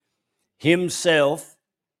himself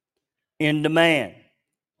into man.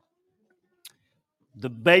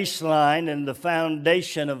 The baseline and the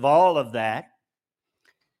foundation of all of that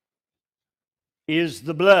is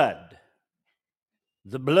the blood.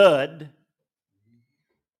 The blood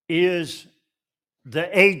is the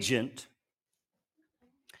agent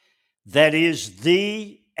that is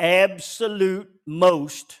the absolute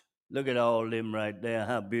most. Look at all them right there,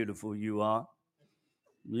 how beautiful you are.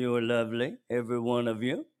 You are lovely, every one of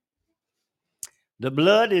you. The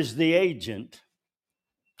blood is the agent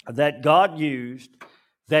that God used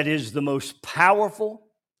that is the most powerful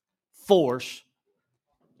force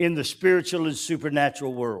in the spiritual and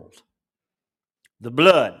supernatural world. The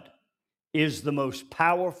blood is the most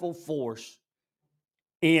powerful force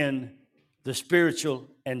in the spiritual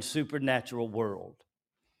and supernatural world.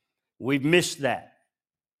 We've missed that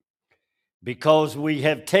because we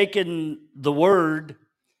have taken the word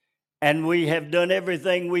and we have done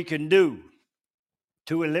everything we can do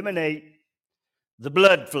to eliminate the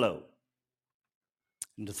blood flow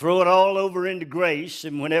and to throw it all over into grace.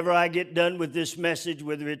 And whenever I get done with this message,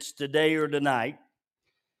 whether it's today or tonight,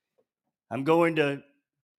 I'm going to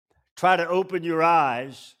try to open your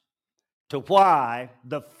eyes to why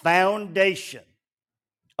the foundation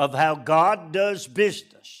of how God does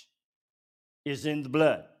business is in the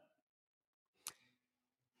blood.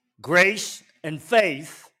 Grace and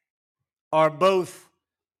faith are both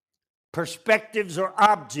perspectives or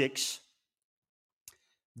objects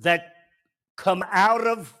that come out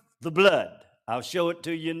of the blood. I'll show it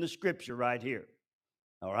to you in the scripture right here.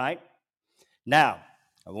 All right? Now,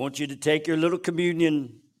 I want you to take your little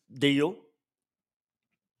communion deal.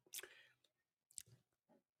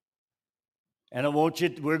 And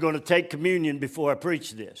we're going to take communion before I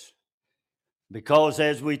preach this. Because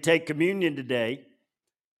as we take communion today,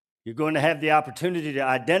 you're going to have the opportunity to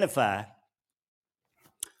identify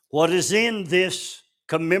what is in this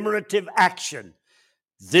commemorative action.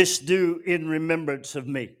 This do in remembrance of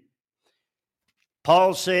me.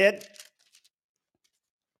 Paul said,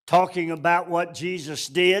 talking about what Jesus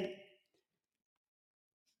did,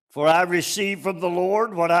 for I received from the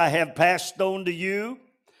Lord what I have passed on to you.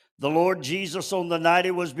 The Lord Jesus, on the night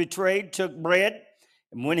he was betrayed, took bread,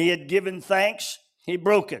 and when he had given thanks, he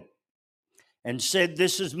broke it and said,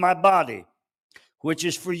 "This is my body, which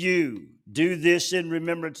is for you. Do this in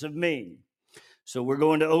remembrance of me." So we're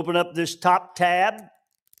going to open up this top tab,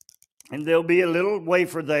 and there'll be a little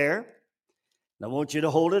wafer there. And I want you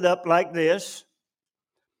to hold it up like this.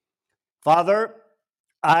 Father,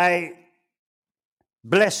 I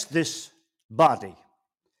bless this body.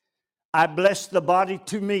 I bless the body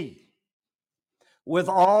to me with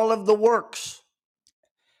all of the works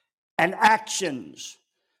and actions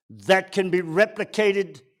that can be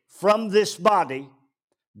replicated from this body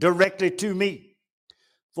directly to me.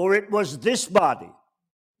 For it was this body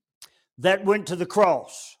that went to the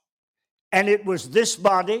cross, and it was this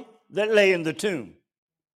body that lay in the tomb.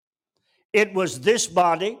 It was this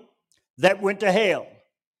body that went to hell.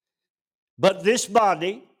 But this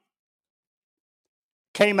body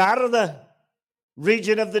came out of the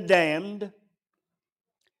region of the damned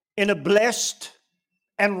in a blessed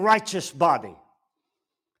and righteous body.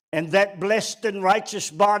 And that blessed and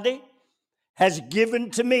righteous body has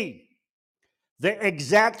given to me the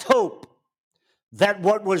exact hope that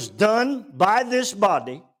what was done by this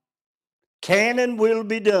body can and will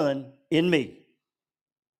be done in me.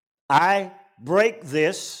 I break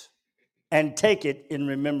this and take it in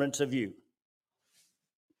remembrance of you.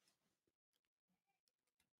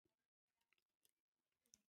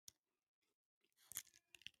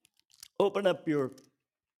 Open up your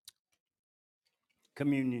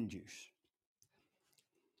communion juice.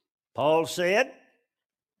 Paul said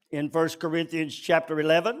in 1 Corinthians chapter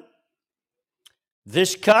 11,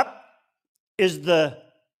 "This cup is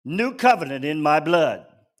the new covenant in my blood.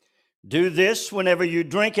 Do this whenever you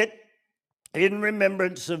drink it in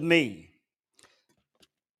remembrance of me."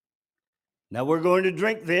 Now we're going to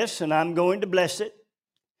drink this, and I'm going to bless it.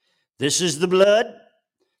 This is the blood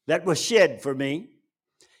that was shed for me.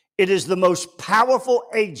 It is the most powerful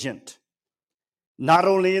agent, not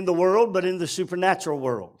only in the world, but in the supernatural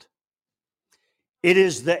world. It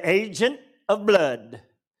is the agent of blood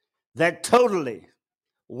that totally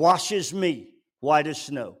washes me white as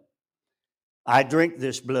snow. I drink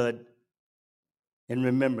this blood in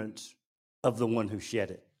remembrance of the one who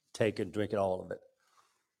shed it. Take and drink it, all of it.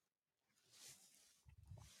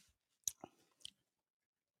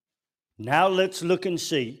 Now let's look and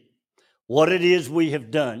see what it is we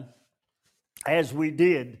have done as we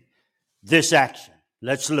did this action.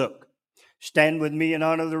 Let's look. Stand with me in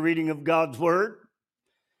honor of the reading of God's word.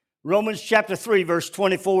 Romans chapter 3, verse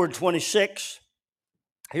 24 and 26.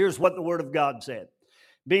 Here's what the Word of God said.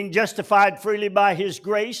 Being justified freely by his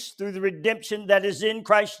grace through the redemption that is in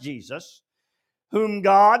Christ Jesus, whom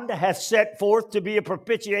God hath set forth to be a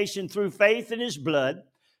propitiation through faith in his blood,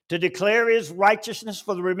 to declare his righteousness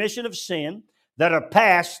for the remission of sin that are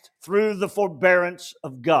passed through the forbearance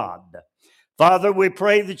of God. Father, we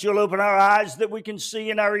pray that you'll open our eyes that we can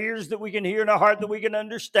see and our ears that we can hear and our heart that we can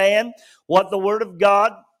understand what the Word of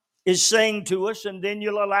God is saying to us, and then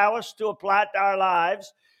you'll allow us to apply it to our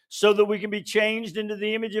lives so that we can be changed into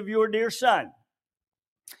the image of your dear Son.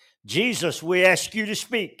 Jesus, we ask you to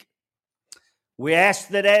speak. We ask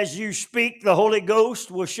that as you speak, the Holy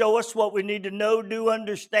Ghost will show us what we need to know, do,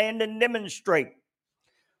 understand, and demonstrate.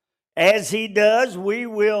 As he does, we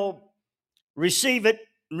will receive it,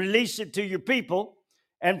 release it to your people,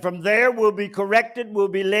 and from there we'll be corrected, we'll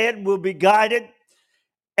be led, we'll be guided,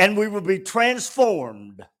 and we will be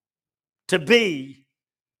transformed to be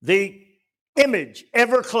the image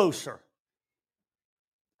ever closer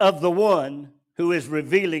of the one who is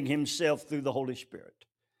revealing himself through the Holy Spirit.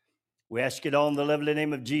 We ask it all in the lovely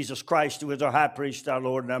name of Jesus Christ, who is our high priest, our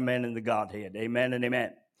Lord, and our man in the Godhead. Amen and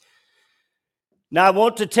amen. Now, I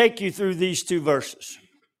want to take you through these two verses,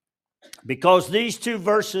 because these two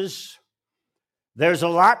verses, there's a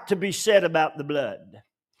lot to be said about the blood.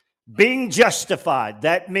 Being justified,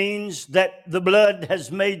 that means that the blood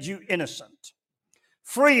has made you innocent,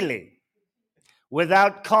 freely,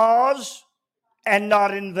 without cause, and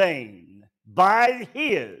not in vain, by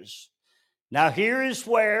his. Now, here is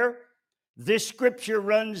where this scripture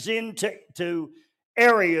runs into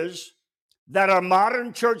areas that our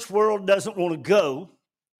modern church world doesn't want to go,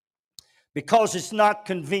 because it's not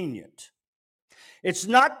convenient. It's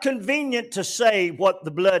not convenient to say what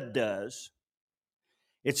the blood does.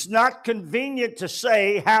 It's not convenient to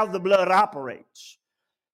say how the blood operates,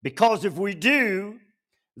 because if we do,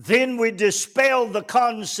 then we dispel the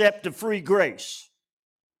concept of free grace.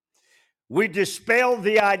 We dispel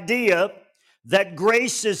the idea that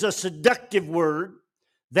grace is a seductive word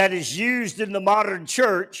that is used in the modern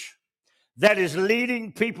church that is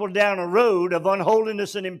leading people down a road of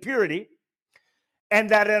unholiness and impurity, and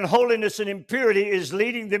that unholiness and impurity is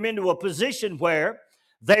leading them into a position where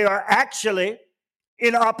they are actually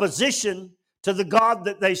in opposition to the God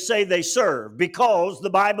that they say they serve, because the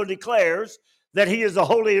Bible declares that he is a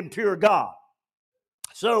holy and pure God.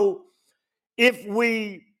 So if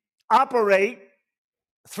we operate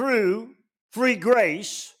through free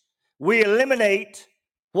grace, we eliminate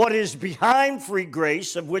what is behind free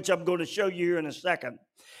grace, of which I'm going to show you here in a second,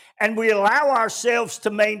 and we allow ourselves to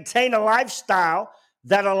maintain a lifestyle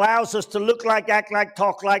that allows us to look like, act like,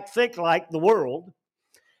 talk like, think like the world,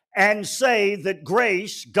 and say that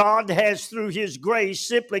grace, God has through his grace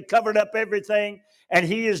simply covered up everything, and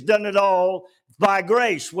he has done it all by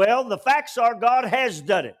grace. Well, the facts are God has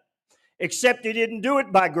done it, except he didn't do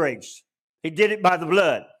it by grace. He did it by the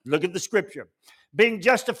blood. Look at the scripture. Being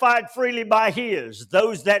justified freely by his.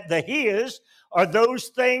 Those that the his are those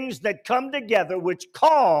things that come together which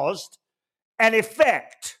caused an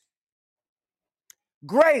effect.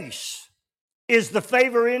 Grace is the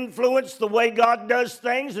favor, influence, the way God does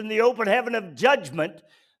things in the open heaven of judgment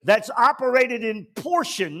that's operated in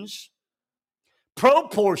portions,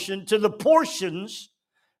 proportion to the portions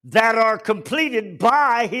that are completed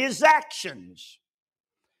by his actions.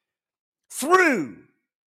 Through,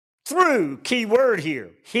 key word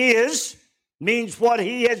here. His means what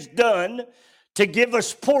he has done to give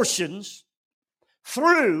us portions.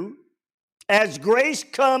 Through, as grace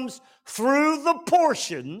comes through the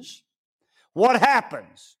portions, what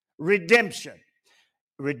happens? Redemption.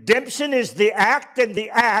 Redemption is the act and the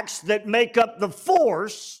acts that make up the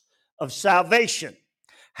force of salvation.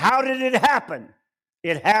 How did it happen?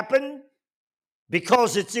 It happened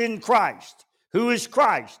because it's in Christ. Who is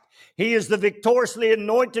Christ? He is the victoriously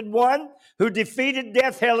anointed one who defeated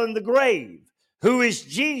death, hell, and the grave. Who is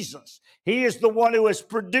Jesus? He is the one who has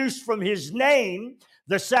produced from his name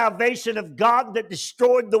the salvation of God that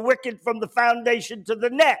destroyed the wicked from the foundation to the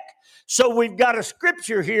neck. So we've got a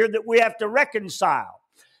scripture here that we have to reconcile.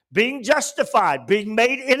 Being justified, being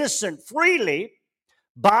made innocent freely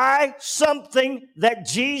by something that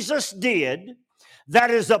Jesus did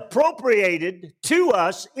that is appropriated to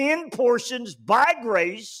us in portions by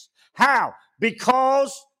grace. How?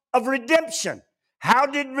 Because of redemption. How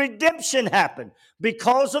did redemption happen?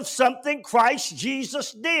 Because of something Christ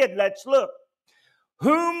Jesus did. Let's look.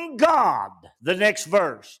 Whom God, the next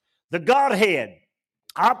verse, the Godhead,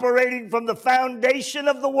 operating from the foundation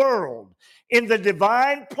of the world in the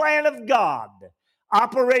divine plan of God,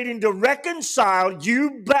 operating to reconcile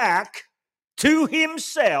you back to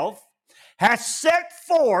himself, has set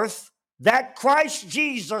forth that Christ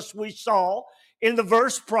Jesus we saw in the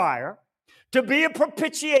verse prior to be a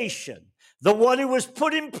propitiation, the one who was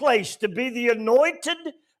put in place to be the anointed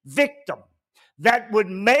victim that would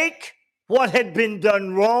make what had been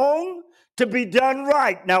done wrong to be done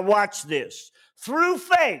right. Now watch this. Through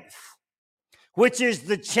faith, which is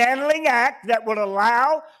the channeling act that would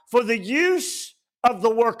allow for the use of the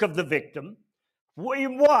work of the victim.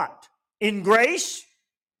 In what? In grace?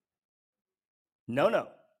 No.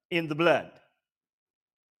 In the blood.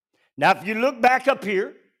 Now, if you look back up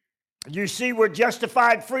here, you see we're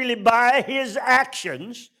justified freely by his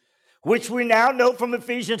actions, which we now know from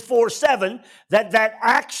Ephesians 4:7, that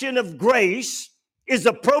action of grace is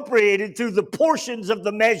appropriated through the portions of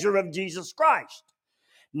the measure of Jesus Christ.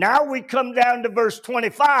 Now we come down to verse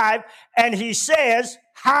 25, and he says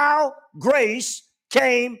how grace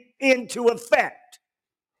came into effect.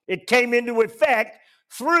 It came into effect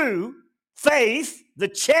through faith, the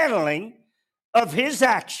channeling of his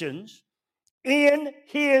actions in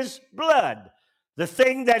his blood, the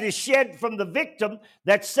thing that is shed from the victim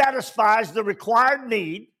that satisfies the required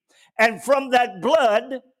need, and from that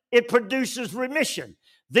blood, it produces remission.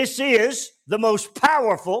 This is the most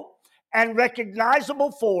powerful and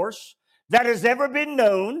recognizable force that has ever been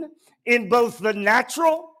known in both the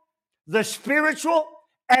natural, the spiritual,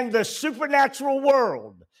 and the supernatural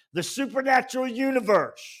world, the supernatural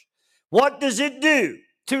universe. What does it do?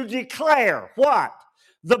 To declare what?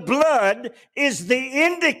 The blood is the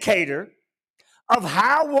indicator of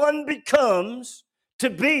how one becomes to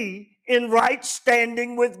be in right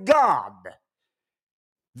standing with God.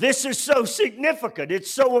 This is so significant.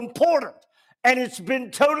 It's so important. And it's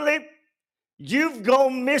been totally, you've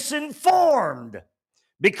gone misinformed,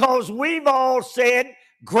 because we've all said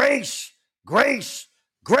grace, grace,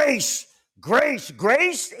 grace, grace.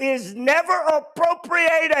 Grace is never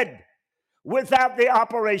appropriated without the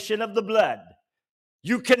operation of the blood.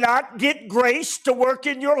 You cannot get grace to work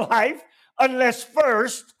in your life unless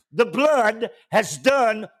first the blood has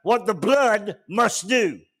done what the blood must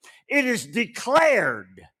do. It is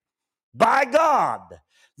declared by God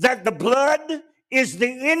that the blood is the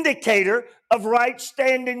indicator of right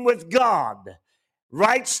standing with God,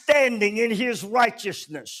 right standing in his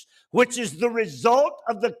righteousness, which is the result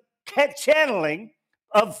of the channeling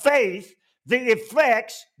of faith, the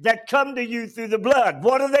effects that come to you through the blood.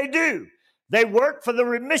 What do? They work for the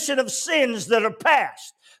remission of sins that are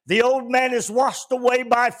past. The old man is washed away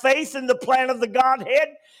by faith in the plan of the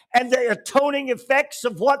Godhead and the atoning effects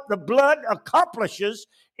of what the blood accomplishes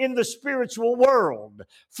in the spiritual world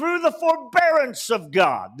through the forbearance of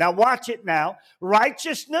God. Now watch it now.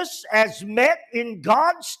 Righteousness as met in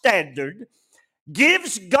God's standard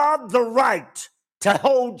gives God the right to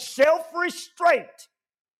hold self-restraint.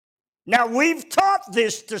 Now we've taught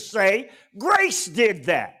this to say grace did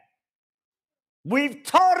that. We've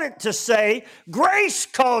taught it to say grace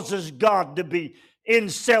causes God to be in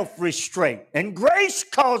self-restraint, and grace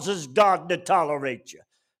causes God to tolerate you.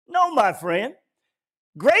 No, my friend,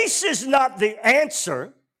 grace is not the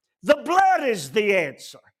answer. The blood is the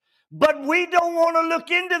answer. But we don't want to look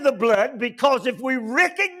into the blood, because if we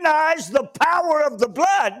recognize the power of the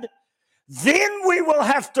blood, then we will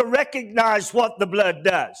have to recognize what the blood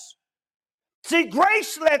does. See,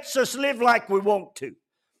 grace lets us live like we want to.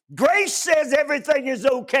 Grace says everything is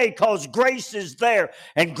okay because grace is there.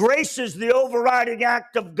 And grace is the overriding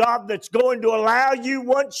act of God that's going to allow you,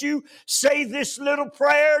 once you say this little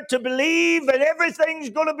prayer, to believe and everything's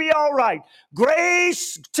going to be all right.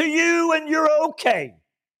 Grace to you and you're okay.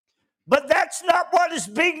 But that's not what is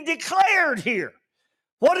being declared here.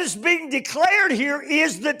 What is being declared here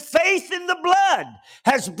is that faith in the blood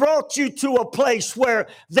has brought you to a place where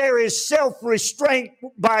there is self-restraint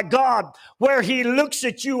by God, where he looks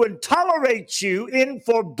at you and tolerates you in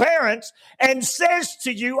forbearance and says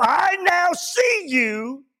to you, I now see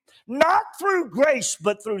you not through grace,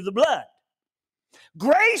 but through the blood.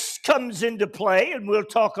 Grace comes into play, and we'll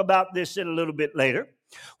talk about this in a little bit later,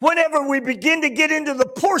 whenever we begin to get into the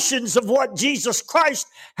portions of what Jesus Christ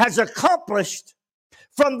has accomplished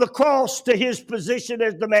from the cross to his position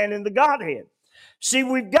as the man in the Godhead. See,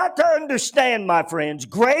 we've got to understand, my friends,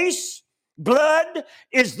 grace, blood,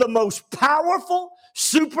 is the most powerful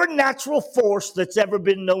supernatural force that's ever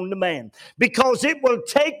been known to man, because it will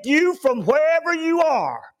take you from wherever you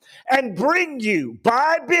are and bring you,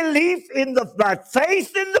 by belief in by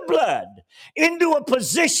faith in the blood, into a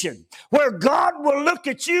position where God will look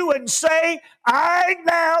at you and say, I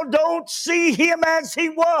now don't see him as he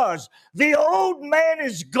was. The old man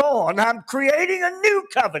is gone. I'm creating a new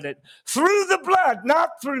covenant through the blood, not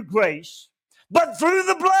through grace. but through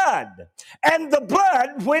the blood. And the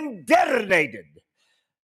blood, when detonated,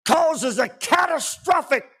 causes a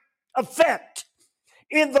catastrophic effect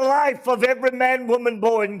in the life of every man, woman,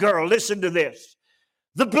 boy, and girl. Listen to this.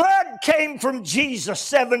 The blood came from Jesus,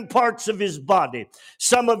 7 parts of his body.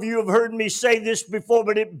 Some of you have heard me say this before,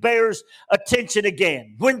 but it bears attention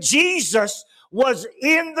again. When Jesus was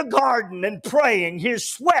in the garden and praying, his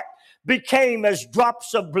sweat became as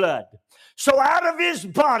drops of blood. So out of his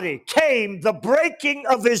body came the breaking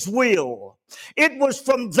of his will. It was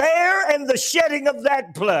from there and the shedding of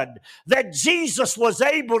that blood that Jesus was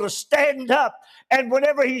able to stand up. And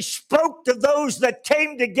whenever he spoke to those that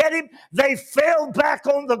came to get him, they fell back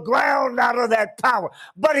on the ground out of that power.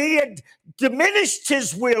 But he had diminished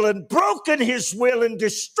his will and broken his will and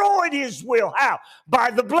destroyed his will. How?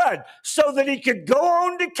 By the blood, so that he could go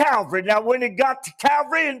on to Calvary. Now, when he got to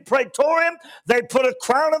Calvary in Praetorium, they put a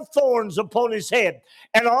crown of thorns upon his head.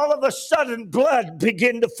 And all of a sudden, blood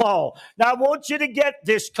began to fall. Now, I want you to get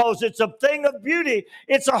this because it's a thing of beauty.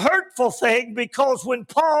 It's a hurtful thing because when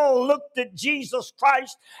Paul looked at Jesus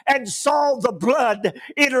Christ and saw the blood,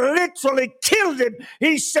 it literally killed him.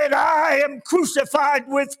 He said, I am crucified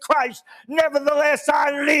with Christ. Nevertheless,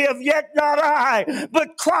 I live, yet not I,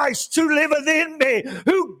 but Christ who liveth in me,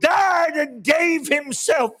 who died and gave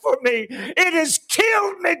himself for me. It has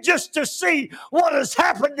killed me just to see what has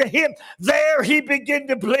happened to him. There he began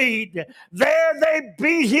to bleed. There they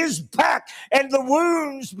beat his back, and the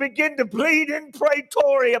wounds begin to bleed in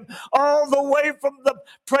Praetorium, all the way from the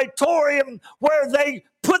Praetorium where they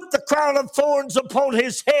put the crown of thorns upon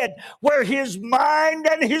his head, where his mind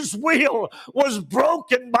and his will was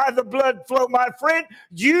broken by the blood flow. My friend,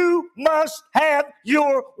 you must have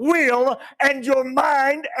your will and your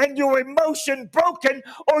mind and your emotion broken,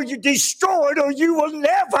 or you destroyed, or you will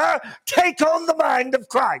never take on the mind of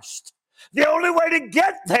Christ. The only way to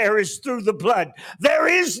get there is through the blood. There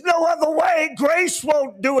is no other way. Grace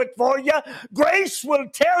won't do it for you. Grace will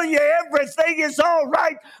tell you everything is all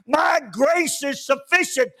right. My grace is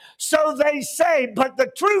sufficient, so they say. But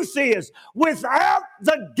the truth is, without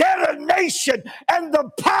the detonation and the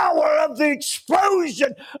power of the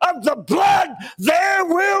explosion of the blood, there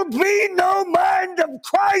will be no mind of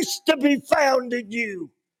Christ to be found in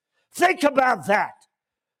you. Think about that.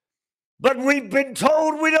 But we've been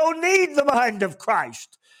told we don't need the mind of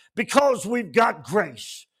Christ because we've got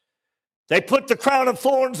grace. They put the crown of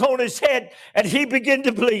thorns on his head and he began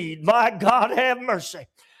to bleed. My God, have mercy.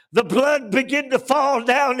 The blood began to fall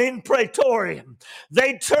down in Praetorium.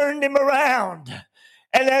 They turned him around.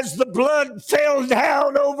 And as the blood fell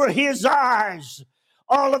down over his eyes,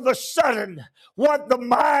 all of a sudden, what the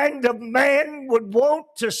mind of man would want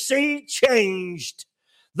to see changed.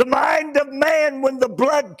 The mind of man, when the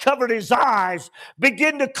blood covered his eyes,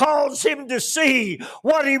 began to cause him to see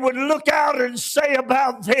what he would look out and say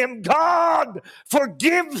about them. God,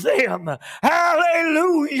 forgive them.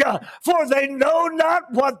 Hallelujah. For they know not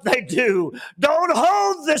what they do. Don't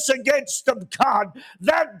hold this against them, God.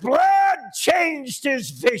 That blood changed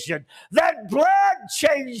his vision. That blood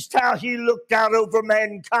changed how he looked out over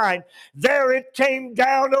mankind. There it came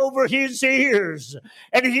down over his ears,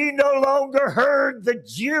 and he no longer heard the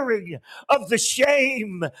jeering of the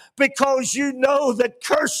shame, because you know that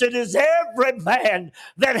cursed is every man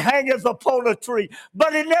that hangeth upon a tree.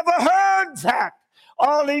 But he never heard that.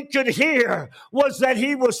 All he could hear was that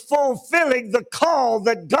he was fulfilling the call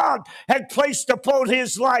that God had placed upon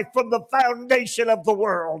his life from the foundation of the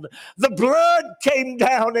world. The blood came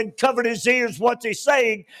down and covered his ears. What's he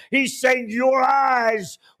saying? He's saying your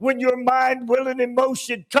eyes, when your mind, will, and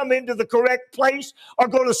emotion come into the correct place, are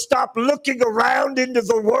going to stop looking around into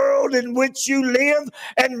the world in which you live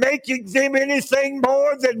and making them anything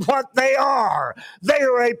more than what they are. They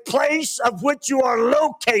are a place of which you are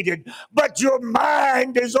located, but your mind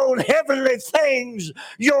is on heavenly things.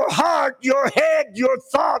 Your heart, your head, your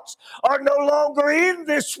thoughts are no longer in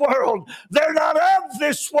this world. They're not of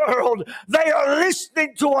this world. They are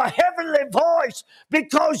listening to a heavenly voice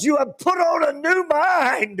because you have put on a new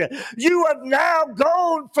mind. You have now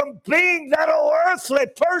gone from being that old earthly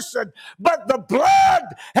person, but the blood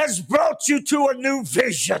has brought you to a new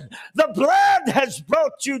vision. The blood has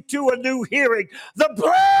brought you to a new hearing. The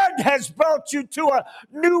blood has brought you to a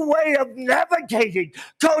new way of navigating. deteriorating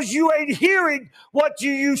because you ain't hearing what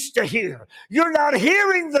you used to hear. You're not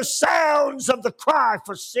hearing the sounds of the cry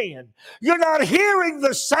for sin. You're not hearing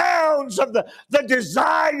the sounds of the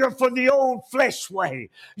desire for the old flesh way.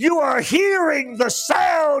 You are hearing the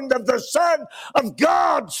sound of the Son of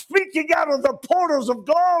God speaking out of the portals of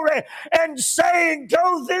glory and saying,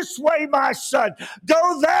 go this way, my son.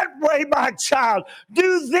 Go that way, my child.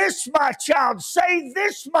 Do this, my child. Say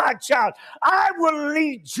this, my child. I will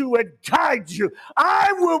lead you and guide you.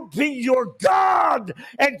 I will be your God,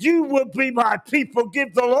 and you will be my people.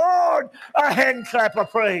 Give the Lord a hand clap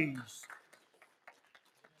of praise.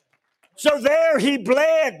 So there he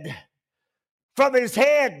bled from his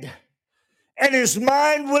head, and his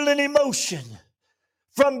mind, will, and emotion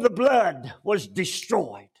from the blood was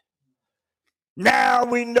destroyed. Now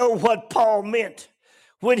we know what Paul meant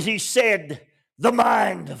when he said the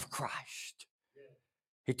mind of Christ.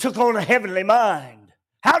 He took on a heavenly mind.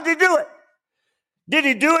 How did he do it? Did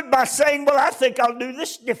he do it by saying, well, I think I'll do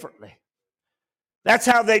this differently? That's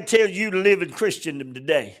how they tell you to live in Christendom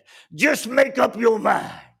today. Just make up your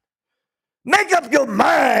mind. Make up your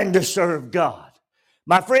mind to serve God.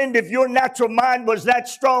 My friend, if your natural mind was that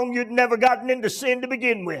strong, you'd never gotten into sin to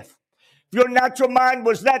begin with. If your natural mind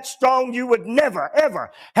was that strong, you would never,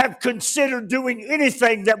 ever have considered doing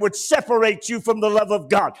anything that would separate you from the love of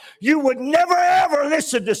God. You would never, ever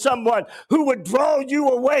listen to someone who would draw you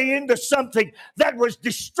away into something that was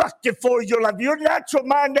destructive for your life. Your natural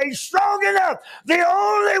mind ain't strong enough. The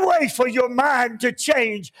only way for your mind to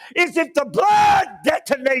change is if the blood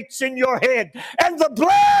detonates in your head and the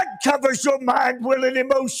blood covers your mind, will, and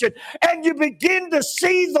emotion, and you begin to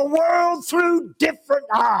see the world through different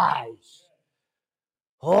eyes.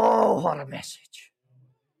 Oh, what a message.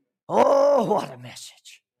 Oh, what a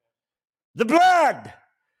message. The blood,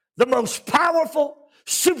 the most powerful,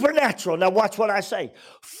 supernatural, now watch what I say,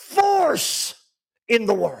 force in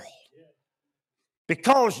the world.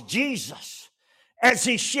 Because Jesus, as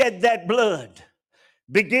he shed that blood,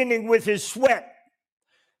 beginning with his sweat,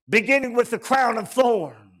 beginning with the crown of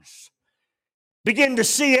thorns, begin to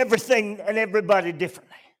see everything and everybody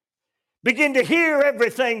differently. Begin to hear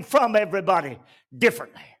everything from everybody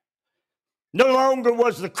differently. No longer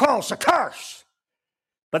was the cross a curse,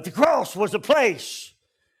 but the cross was a place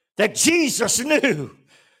that Jesus knew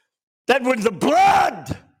that when the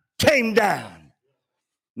blood came down,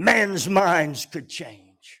 man's minds could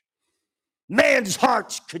change. Man's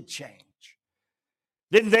hearts could change.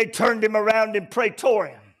 Then they turned him around in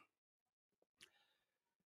Praetorium,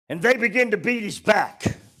 and they began to beat his back.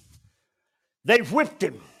 They whipped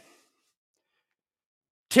him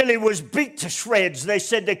till he was beat to shreds. They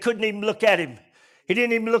said they couldn't even look at him. He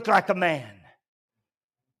didn't even look like a man.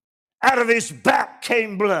 Out of his back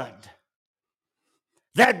came blood.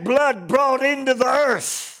 That blood brought into the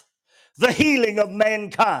earth the healing of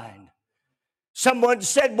mankind. Someone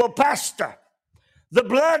said, well, Pastor, the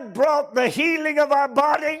blood brought the healing of our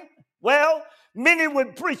body. Well, many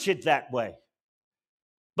would preach it that way.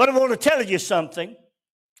 But I want to tell you something.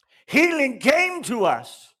 Healing came to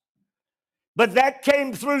us, but that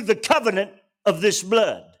came through the covenant of this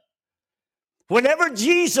blood. Whenever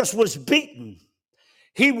Jesus was beaten,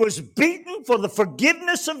 he was beaten for the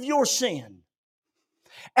forgiveness of your sin.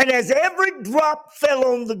 And as every drop fell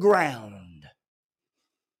on the ground,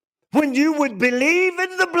 when you would believe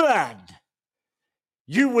in the blood,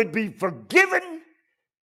 you would be forgiven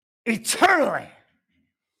eternally.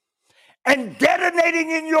 And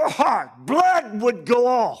detonating in your heart, blood would go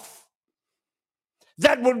off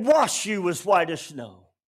that would wash you as white as snow.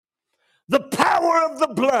 The power of the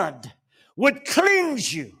blood would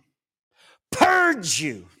cleanse you, purge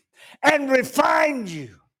you, and refine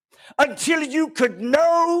you until you could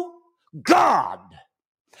know God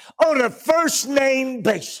on a first name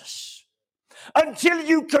basis, until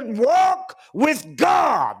you could walk with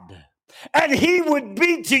God and he would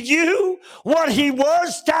be to you what he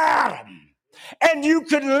was to Adam, and you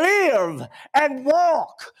could live and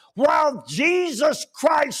walk while Jesus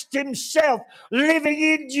Christ himself living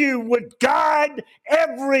in you would guide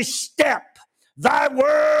every step. Thy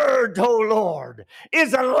word, O Lord,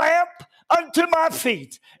 is a lamp unto my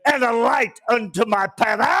feet and a light unto my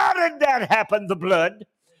path. How did that happen? The blood.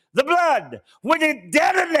 The blood, when it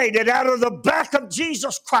detonated out of the back of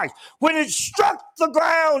Jesus Christ, when it struck the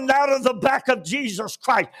ground out of the back of Jesus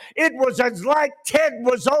Christ, it was as like Ted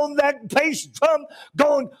was on that bass drum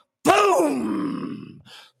going boom,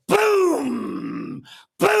 boom,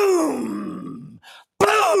 boom,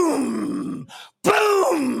 boom,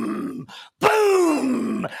 boom,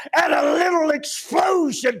 boom. and a little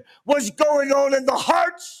explosion was going on in the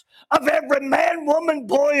hearts of every man, woman,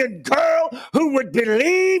 boy, and girl who would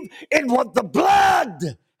believe in what the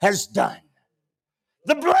blood has done.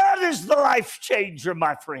 The blood is the life changer,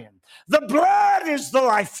 my friend. The blood is the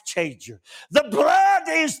life changer. The blood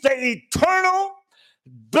is the eternal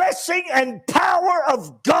blessing and power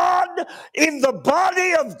of God in the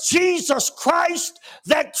body of Jesus Christ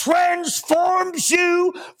that transforms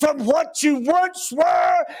you from what you once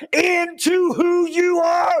were into who you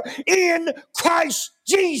are in Christ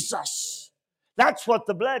Jesus. That's what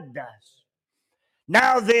the blood does.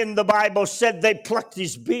 Now then, the Bible said they plucked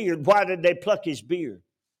his beard. Why did they pluck his beard?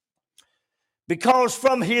 Because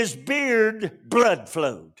from his beard, blood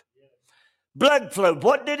flowed. Blood flowed.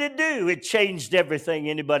 What did it do? It changed everything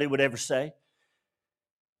anybody would ever say.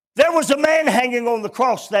 There was a man hanging on the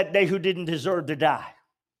cross that day who didn't deserve to die.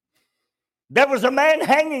 There was a man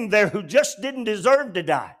hanging there who just didn't deserve to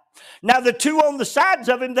die. Now, the two on the sides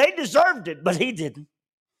of him, they deserved it, but he didn't.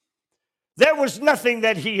 There was nothing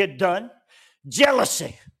that he had done.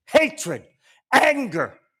 Jealousy, hatred,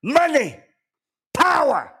 anger, money,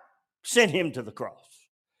 power sent him to the cross.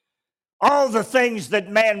 All the things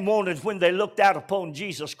that man wanted when they looked out upon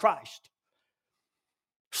Jesus Christ.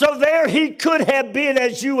 So there he could have been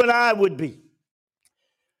as you and I would be.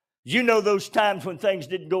 You know those times when things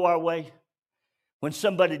didn't go our way? When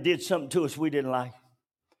somebody did something to us we didn't like.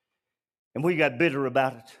 And we got bitter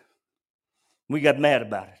about it. We got mad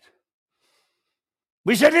about it.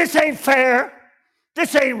 We said, this ain't fair.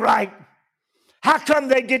 This ain't right. How come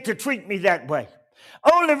they get to treat me that way?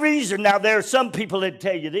 Only reason, now there are some people that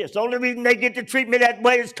tell you this, only reason they get to treat me that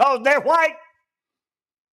way is because they're white.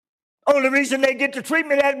 Only reason they get to treat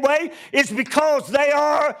me that way is because they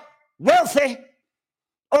are wealthy.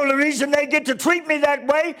 Only reason they get to treat me that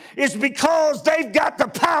way is because they've got the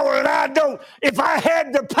power and I don't. If I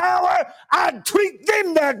had the power, I'd treat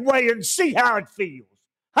them that way and see how it feels.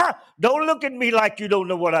 Huh? Don't look at me like you don't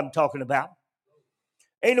know what I'm talking about.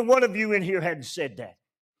 Ain't a one of you in here hadn't said that.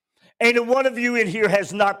 Ain't a one of you in here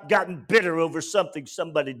has not gotten bitter over something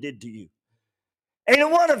somebody did to you. Ain't a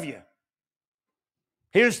one of you.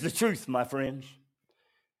 Here's the truth, my friends.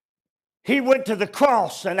 He went to the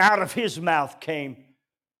cross and out of his mouth came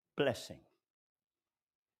blessing.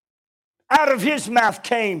 Out of his mouth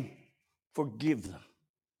came forgive them.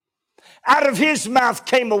 Out of his mouth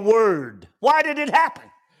came a word. Why did it happen?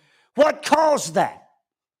 What caused that?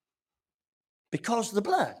 Because of the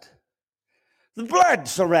blood. The blood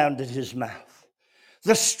surrounded his mouth.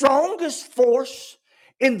 The strongest force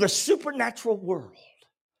in the supernatural world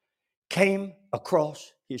came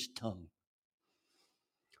across his tongue.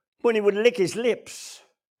 When he would lick his lips,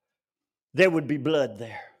 there would be blood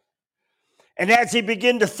there. And as he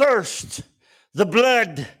began to thirst, the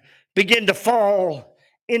blood began to fall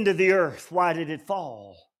into the earth. Why did it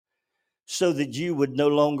fall? So that you would no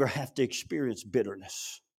longer have to experience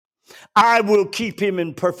bitterness. I will keep him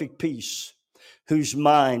in perfect peace, whose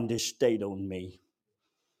mind is stayed on me.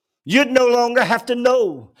 You'd no longer have to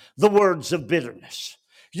know the words of bitterness.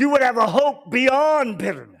 You would have a hope beyond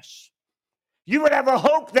bitterness. You would have a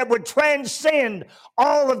hope that would transcend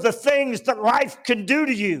all of the things that life can do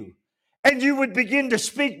to you. And you would begin to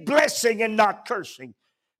speak blessing and not cursing.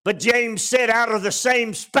 But James said, out of the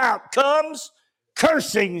same spout comes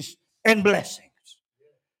cursings and blessings.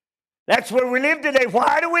 That's where we live today.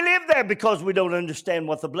 Why do we live there? Because we don't understand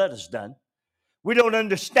what the blood has done. We don't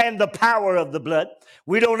understand the power of the blood.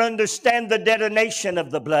 We don't understand the detonation of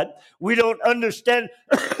the blood. We don't understand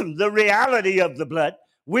the reality of the blood.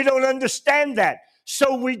 We don't understand that.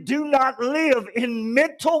 So we do not live in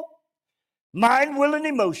mental, mind, will, and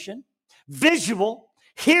emotion, visual,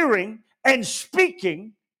 hearing, and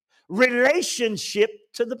speaking relationship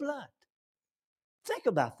to the blood. Think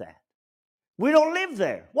about that. We don't live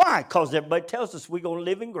there. Why? Because everybody tells us we're going to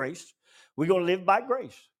live in grace. We're going to live by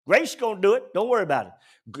grace. Grace going to do it. Don't worry about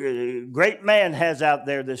it. Great man has out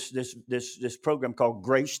there this program called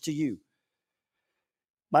Grace to You.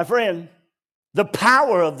 My friend, the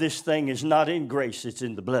power of this thing is not in grace, it's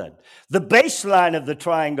in the blood. The baseline of the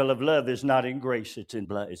triangle of love is not in grace, it's in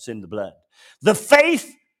blood. It's in the blood. The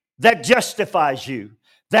faith that justifies you,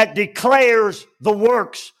 that declares the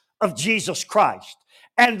works of Jesus Christ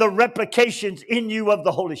and the replications in you of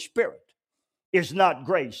the Holy Spirit is not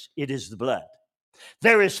grace, it is the blood.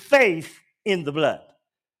 There is faith in the blood.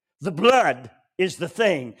 The blood is the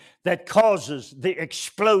thing that causes the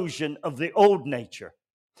explosion of the old nature.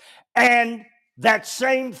 And that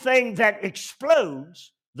same thing that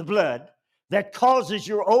explodes the blood, that causes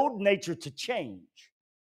your old nature to change,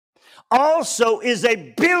 also is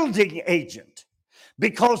a building agent.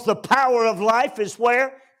 because the power of life is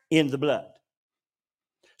where? In the blood.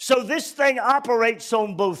 So this thing operates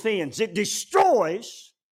on both ends. It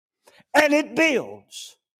destroys and it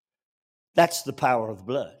builds. That's the power of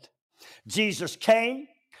blood. Jesus came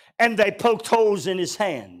and they poked holes in his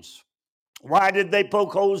hands. Why did they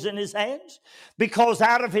poke holes in his hands? Because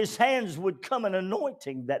out of his hands would come an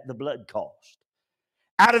anointing that the blood caused.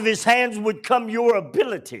 Out of his hands would come your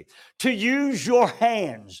ability to use your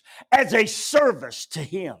hands as a service to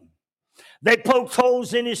him. They poked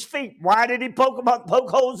holes in his feet. Why did he poke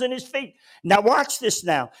holes in his feet? Now watch this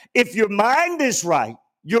now. If your mind is right,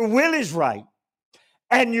 your will is right,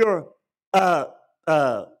 and your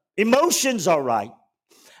emotions are right,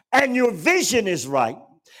 and your vision is right,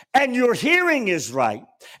 and your hearing is right,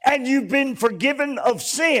 and you've been forgiven of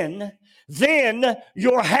sin, then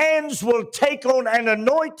your hands will take on an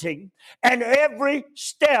anointing, and every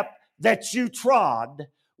step that you trod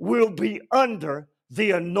will be under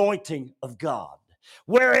the anointing of God.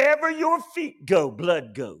 Wherever your feet go,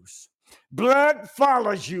 blood goes. Blood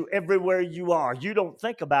follows you everywhere you are. You don't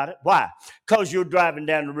think about it. Why? Because you're driving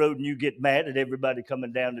down the road and you get mad at everybody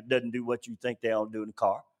coming down that doesn't do what you think they ought to do in the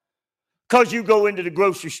car. Because you go into the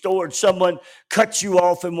grocery store and someone cuts you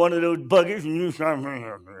off in one of those buggies and you start, boy,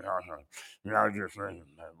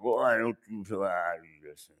 don't you try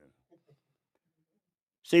this.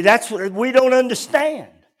 See, that's what we don't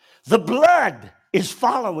understand. The blood is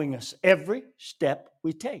following us every step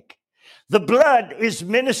we take. The blood is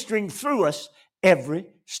ministering through us every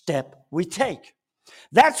step we take.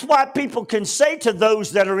 That's why people can say to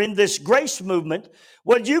those that are in this grace movement,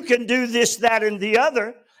 well, you can do this, that, and the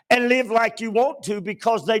other and live like you want to,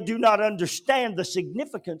 because they do not understand the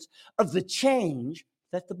significance of the change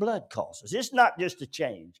that the blood causes. It's not just a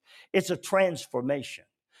change, it's a transformation.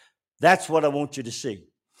 That's what I want you to see.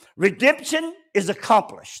 Redemption is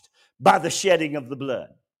accomplished by the shedding of the blood.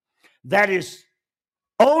 That is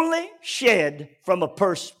only shed from a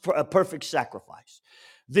perfect sacrifice.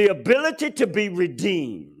 The ability to be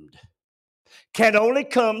redeemed can only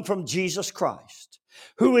come from Jesus Christ,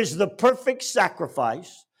 who is the perfect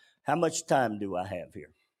sacrifice. How much time do I have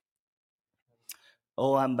here?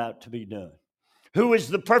 Oh, I'm about to be done. Who is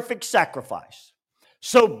the perfect sacrifice?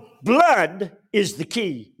 So blood is the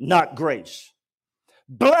key, not grace.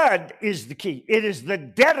 Blood is the key. It is the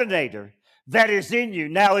detonator that is in you.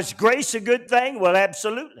 Now, is grace a good thing? Well,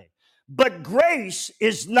 absolutely. But grace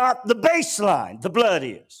is not the baseline. The blood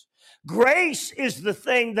is. Grace is the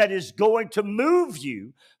thing that is going to move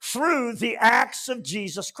you through the acts of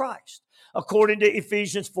Jesus Christ. According to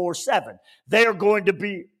Ephesians 4:7, they are going to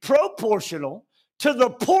be proportional to the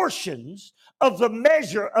portions of the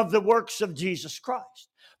measure of the works of Jesus Christ.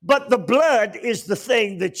 But the blood is the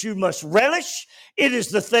thing that you must relish. It is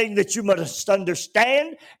the thing that you must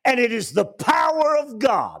understand. And it is the power of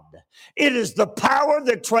God. It is the power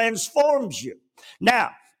that transforms you.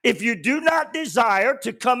 Now, if you do not desire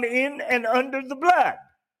to come in and under the blood,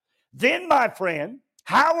 then, my friend,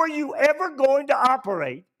 how are you ever going to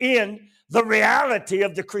operate in the reality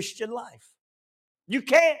of the Christian life? You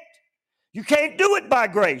can't. You can't do it by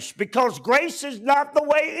grace, because grace is not the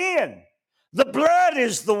way in. The blood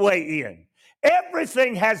is the way in.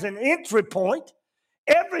 Everything has an entry point.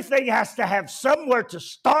 Everything has to have somewhere to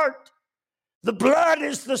start. The blood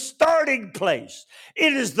is the starting place.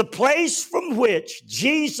 It is the place from which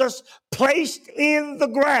Jesus placed in the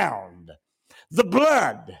ground the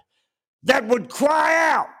blood that would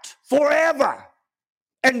cry out forever,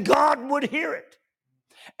 and God would hear it.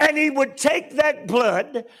 And he would take that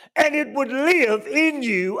blood and it would live in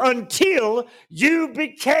you until you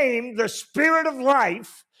became the spirit of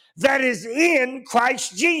life that is in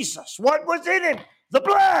Christ Jesus. What was in him? The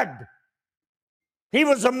blood. He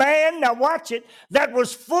was a man, now watch it, that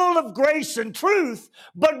was full of grace and truth,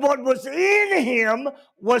 but what was in him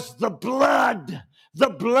was the blood. The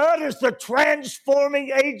blood is the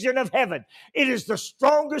transforming agent of heaven. It is the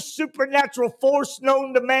strongest supernatural force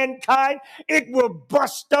known to mankind. It will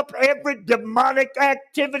bust up every demonic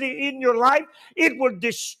activity in your life. It will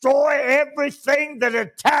destroy everything that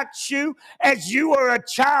attacks you as you are a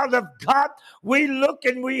child of God. We look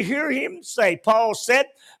and we hear him say, Paul said,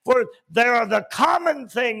 for there are the common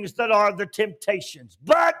things that are the temptations,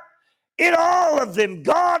 but in all of them,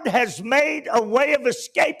 God has made a way of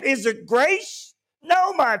escape. Is it grace?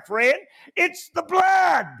 No, my friend, it's the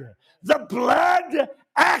blood. The blood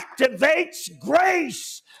activates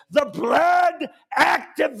grace. The blood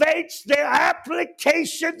activates the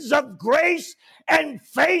applications of grace, and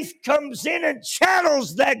faith comes in and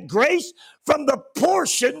channels that grace from the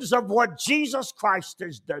portions of what Jesus Christ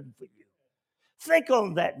has done for you. Think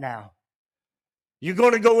on that now. You're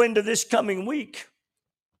going to go into this coming week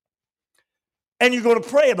And you're going to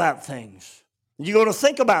pray about things. You're going to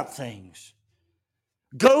think about things.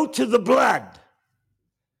 Go to the blood.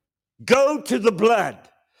 Go to the blood.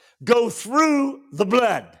 Go through the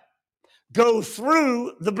blood. Go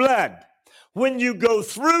through the blood. When you go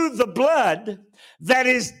through the blood that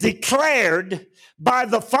is declared by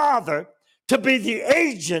the Father to be the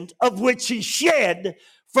agent of which he shed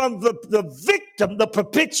from the victim, the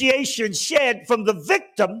propitiation shed from the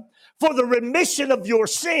victim for the remission of your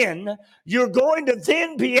sin, you're going to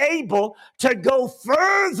then be able to go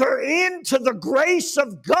further into the grace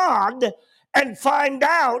of God and find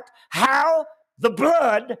out how the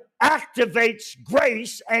blood activates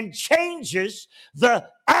grace and changes the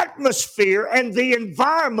atmosphere and the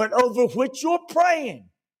environment over which you're praying.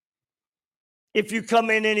 If you come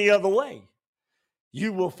in any other way,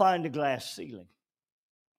 you will find a glass ceiling.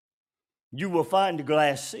 You will find a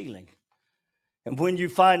glass ceiling. And when you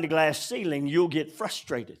find a glass ceiling, you'll get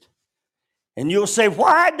frustrated. And you'll say,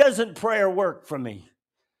 why doesn't prayer work for me?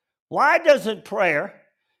 Why doesn't prayer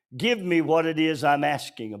give me what it is I'm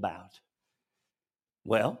asking about?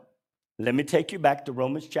 Well, let me take you back to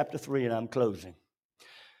Romans chapter 3, and I'm closing.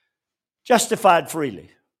 Justified freely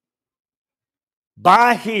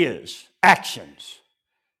by his actions.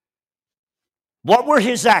 What were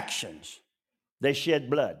his actions? They shed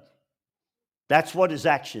blood. That's what his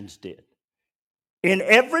actions did. In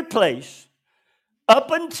every place,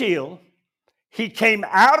 up until he came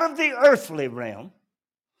out of the earthly realm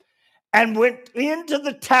and went into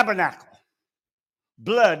the tabernacle,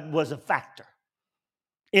 blood was a factor.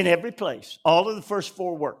 In every place, all of the first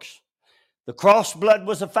four works. The cross blood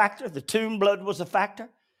was a factor. The tomb blood was a factor.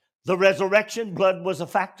 The resurrection blood was a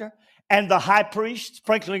factor. And the high priest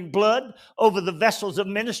sprinkling blood over the vessels of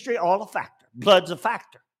ministry, all a factor. Blood's a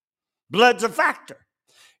factor. Blood's a factor.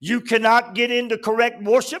 You cannot get into correct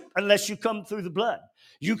worship unless you come through the blood.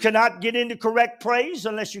 You cannot get into correct praise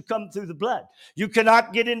unless you come through the blood. You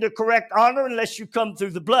cannot get into correct honor unless you come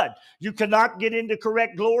through the blood. You cannot get into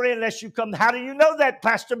correct glory unless you come. How do you know that,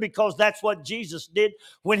 Pastor? Because that's what Jesus did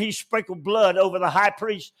when he sprinkled blood over the high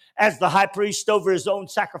priest, as the high priest over his own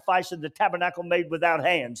sacrifice in the tabernacle made without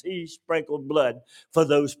hands. He sprinkled blood for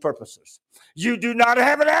those purposes. You do not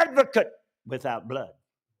have an advocate without blood.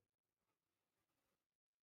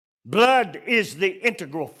 Blood is the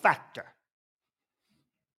integral factor.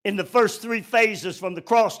 In the first three phases, from the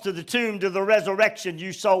cross to the tomb to the resurrection,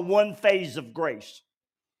 you saw one phase of grace.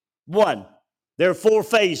 One. There are four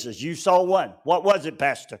phases. You saw one. What was it,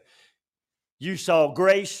 Pastor? You saw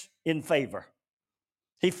grace in favor.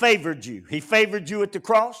 He favored you. He favored you at the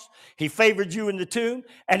cross. He favored you in the tomb.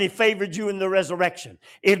 And he favored you in the resurrection.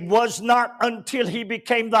 It was not until he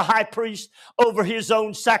became the high priest over his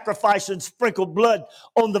own sacrifice and sprinkled blood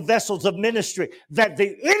on the vessels of ministry that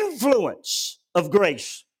the influence of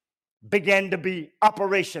grace began to be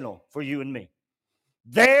operational for you and me.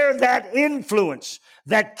 There, that influence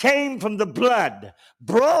that came from the blood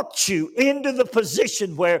brought you into the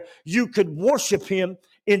position where you could worship him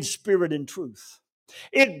in spirit and truth.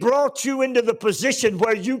 It brought you into the position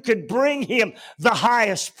where you could bring him the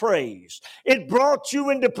highest praise. It brought you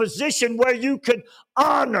into position where you could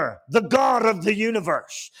honor the God of the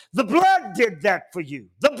universe. The blood did that for you.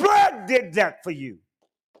 The blood did that for you.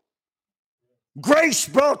 Grace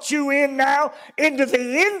brought you in now into the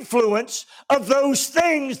influence of those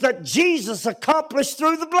things that Jesus accomplished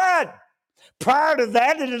through the blood. Prior to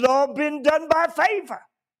that, it had all been done by favor.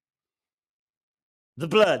 The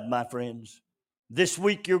blood, my friends. This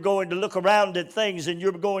week you're going to look around at things and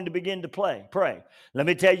you're going to begin to pray. Let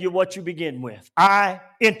me tell you what you begin with. I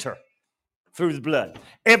enter through the blood.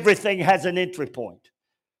 Everything has an entry point.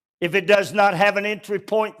 If it does not have an entry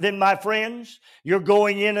point, then, my friends, you're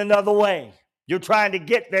going in another way. You're trying to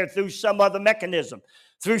get there through some other mechanism,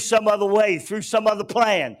 through some other way, through some other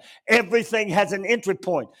plan. Everything has an entry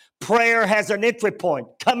point. Prayer has an entry point.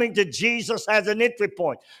 Coming to Jesus has an entry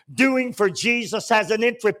point. Doing for Jesus has an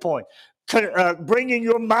entry point. Bringing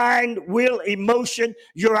your mind, will, emotion,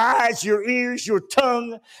 your eyes, your ears, your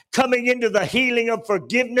tongue, coming into the healing of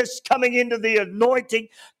forgiveness, coming into the anointing,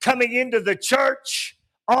 coming into the church.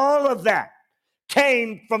 All of that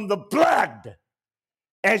came from the blood.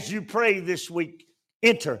 As you pray this week,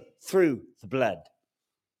 enter through the blood.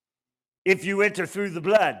 If you enter through the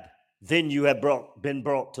blood, then you have been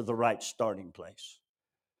brought to the right starting place.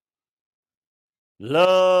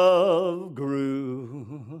 Love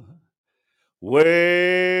grew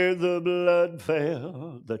where the blood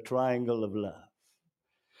fell, the triangle of love.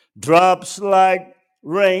 Drops like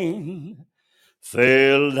rain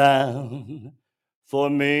fell down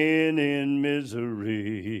for men in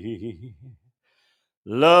misery.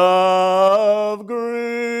 Love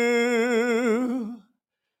grew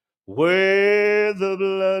where the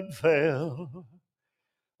blood fell.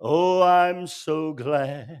 Oh, I'm so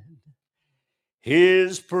glad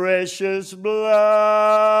His precious blood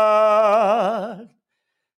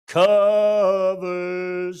covers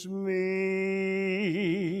me.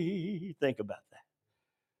 Think about that.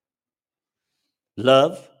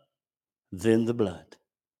 Love, then the blood.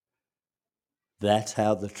 That's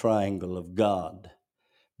how the triangle of God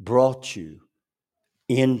brought you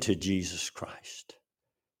into Jesus Christ.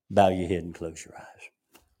 Bow your head and close your eyes.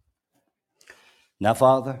 Now,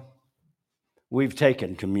 Father, we've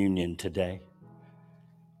taken communion today,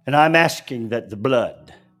 and I'm asking that the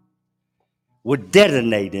blood would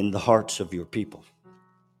detonate in the hearts of your people.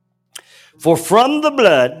 For from the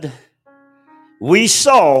blood, we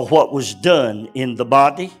saw what was done in the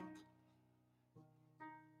body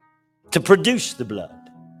to produce the blood.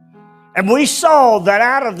 And we saw that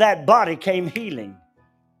out of that body came healing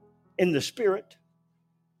in the spirit.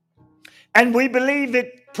 And we believe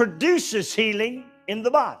it produces healing in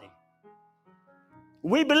the body.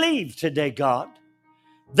 We believe today, God,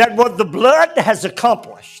 that what the blood has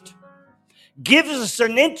accomplished gives us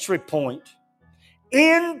an entry point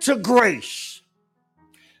into grace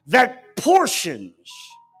that portions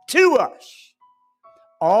to us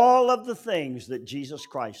all of the things that Jesus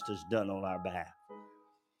Christ has done on our behalf.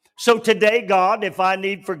 So today, God, if I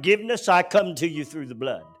need forgiveness, I come to you through the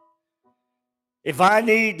blood. If I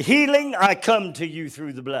need healing, I come to you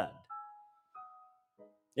through the blood.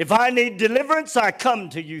 If I need deliverance, I come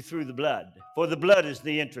to you through the blood, for the blood is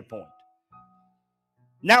the entry point.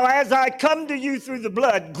 Now, as I come to you through the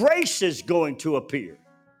blood, grace is going to appear.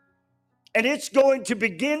 And it's going to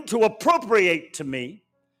begin to appropriate to me,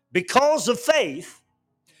 because of faith,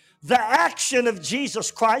 the action of Jesus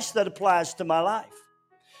Christ that applies to my life.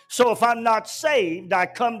 So if I'm not saved, I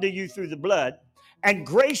come to you through the blood, and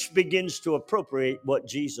grace begins to appropriate what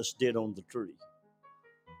Jesus did on the tree.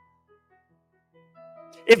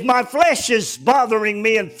 If my flesh is bothering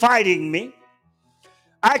me and fighting me,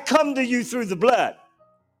 I come to you through the blood,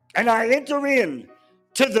 and I enter in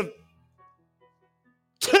to the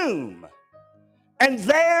tomb, and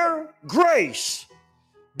there grace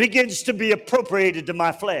begins to be appropriated to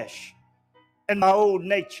my flesh and my old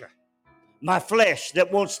nature, my flesh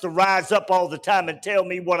that wants to rise up all the time and tell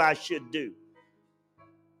me what I should do.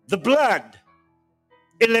 The blood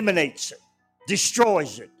eliminates it,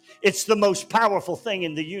 destroys it. It's the most powerful thing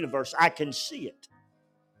in the universe. I can see it.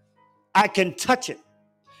 I can touch it.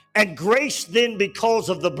 And grace then, because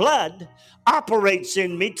of the blood, operates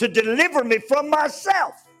in me to deliver me from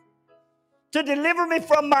myself. To deliver me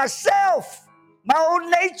from myself, my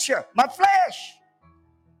own nature, my flesh.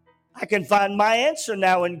 I can find my answer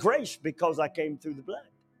now in grace because I came through the blood.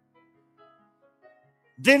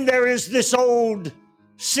 Then there is this old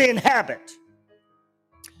sin habit.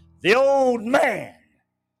 The old man.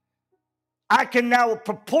 I can now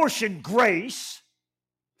proportion grace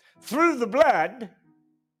through the blood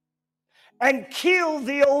and kill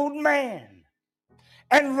the old man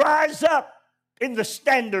and rise up in the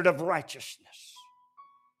standard of righteousness.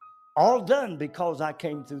 All done because I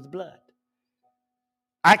came through the blood.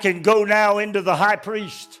 I can go now into the high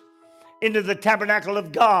priest, into the tabernacle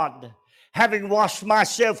of God, having washed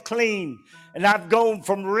myself clean, and I've gone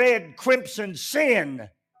from red crimson sin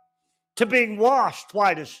to being washed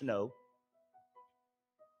white as snow.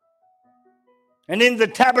 And in the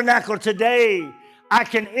tabernacle today, I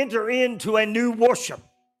can enter into a new worship,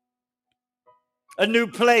 a new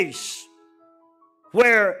place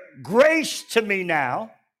where grace to me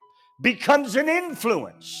now becomes an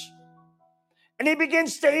influence. And he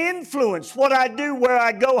begins to influence what I do, where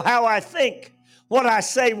I go, how I think, what I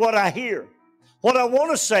say, what I hear, what I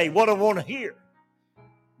want to say, what I want to hear.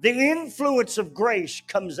 The influence of grace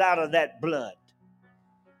comes out of that blood.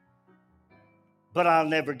 But I'll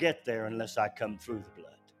never get there unless I come through the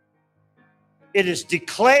blood. It is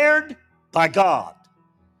declared by God,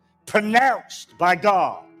 pronounced by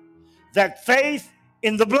God, that faith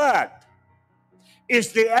in the blood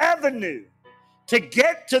is the avenue to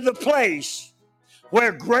get to the place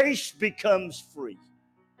where grace becomes free.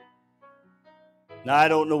 Now, I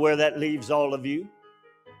don't know where that leaves all of you,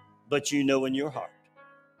 but you know in your heart.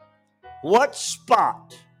 What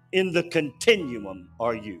spot in the continuum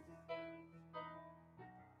are you?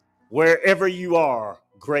 Wherever you are,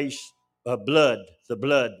 grace, the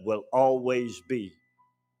blood will always be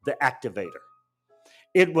the activator.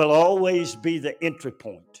 It will always be the entry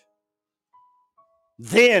point.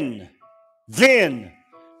 Then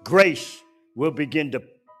grace will begin to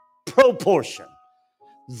proportion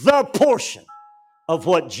the portion of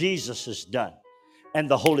what Jesus has done. And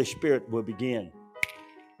the Holy Spirit will begin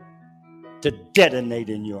to detonate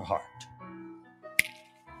in your heart.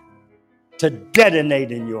 To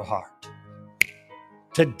detonate in your heart.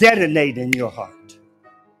 To detonate in your heart.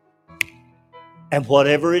 And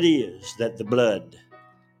whatever it is that the blood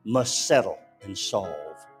must settle and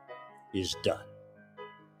solve is done.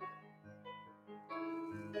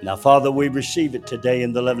 Now, Father, we receive it today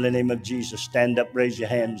in the lovely name of Jesus. Stand up, raise your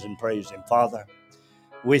hands, and praise Him. Father,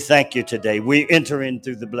 we thank you today. We enter in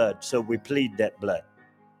through the blood, so we plead that blood.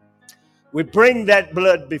 We bring that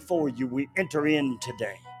blood before you. We enter in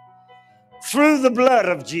today through the blood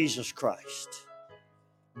of Jesus Christ.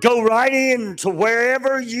 Go right into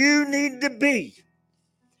wherever you need to be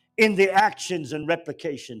in the actions and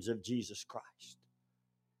replications of Jesus Christ.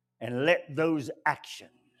 And let those actions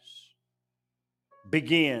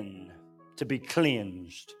begin to be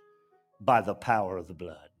cleansed by the power of the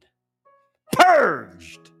blood.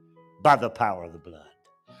 Purged by the power of the blood.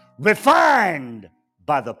 Refined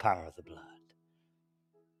by the power of the blood.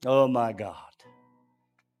 Oh my God.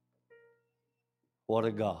 What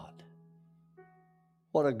a God.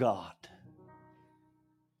 What a God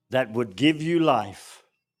that would give you life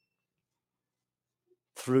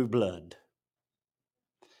through blood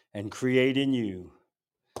and create in you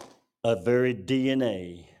a very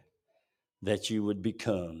DNA that you would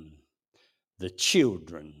become the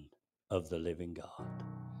children of the living God.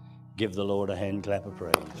 Give the Lord a hand clap of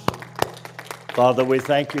praise. Father, we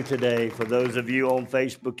thank you today for those of you on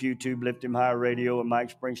Facebook, YouTube, Lift Him Higher Radio, and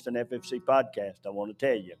Mike Springston FFC Podcast. I want to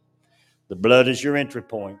tell you, the blood is your entry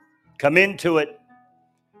point. Come into it,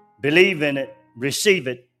 believe in it, receive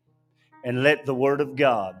it, and let the Word of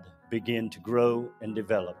God begin to grow and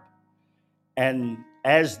develop. And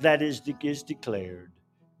as that is declared,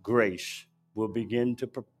 grace will begin to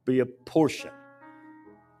be a portion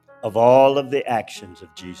of all of the actions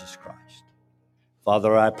of Jesus Christ.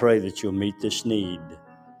 Father, I pray that you'll meet this need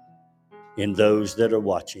in those that are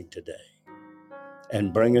watching today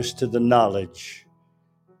and bring us to the knowledge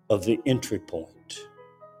of the entry point,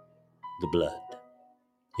 the blood.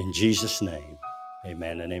 In Jesus' name,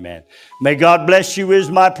 amen and amen. May God bless you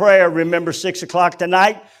is my prayer. Remember 6 o'clock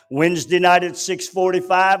tonight, Wednesday night at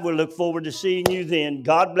 6:45. We look forward to seeing you then.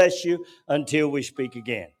 God bless you until we speak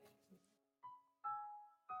again.